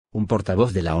Un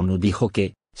portavoz de la ONU dijo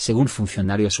que, según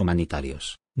funcionarios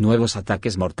humanitarios, nuevos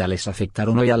ataques mortales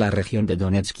afectaron hoy a la región de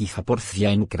Donetsk y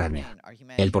Zaporzhzhia en Ucrania.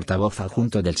 El portavoz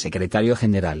adjunto del secretario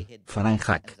general, Farhan,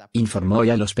 informó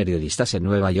hoy a los periodistas en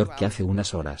Nueva York que hace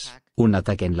unas horas, un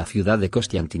ataque en la ciudad de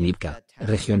Kostiantynivka,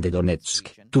 región de Donetsk,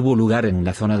 tuvo lugar en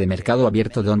una zona de mercado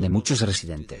abierto donde muchos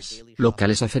residentes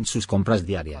locales hacen sus compras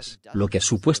diarias, lo que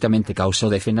supuestamente causó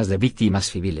decenas de víctimas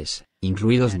civiles,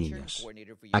 incluidos niños.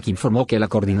 Aquí informó que la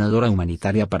coordinadora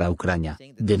humanitaria para Ucrania,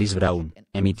 Denise Brown,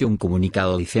 emitió un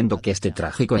comunicado diciendo que este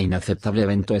trágico e inaceptable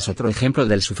evento es otro ejemplo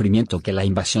del sufrimiento que la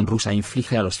invasión rusa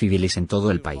inflige a los civiles en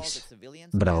todo el país.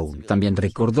 Brown también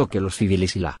recordó que los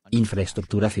civiles y la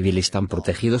infraestructura civil están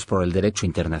protegidos por el derecho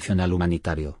internacional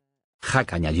humanitario.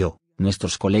 Hack añadió: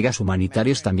 nuestros colegas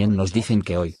humanitarios también nos dicen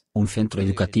que hoy, un centro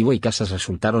educativo y casas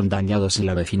resultaron dañados en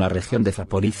la vecina región de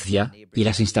Zaporizhzhia, y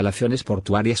las instalaciones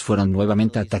portuarias fueron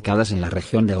nuevamente atacadas en la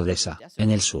región de Odessa,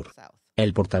 en el sur.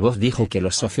 El portavoz dijo que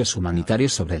los socios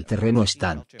humanitarios sobre el terreno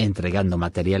están entregando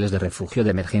materiales de refugio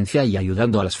de emergencia y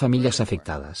ayudando a las familias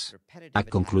afectadas.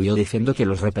 Concluyó diciendo que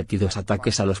los repetidos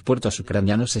ataques a los puertos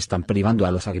ucranianos están privando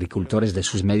a los agricultores de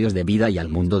sus medios de vida y al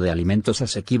mundo de alimentos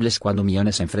asequibles cuando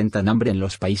millones enfrentan hambre en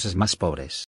los países más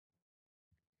pobres.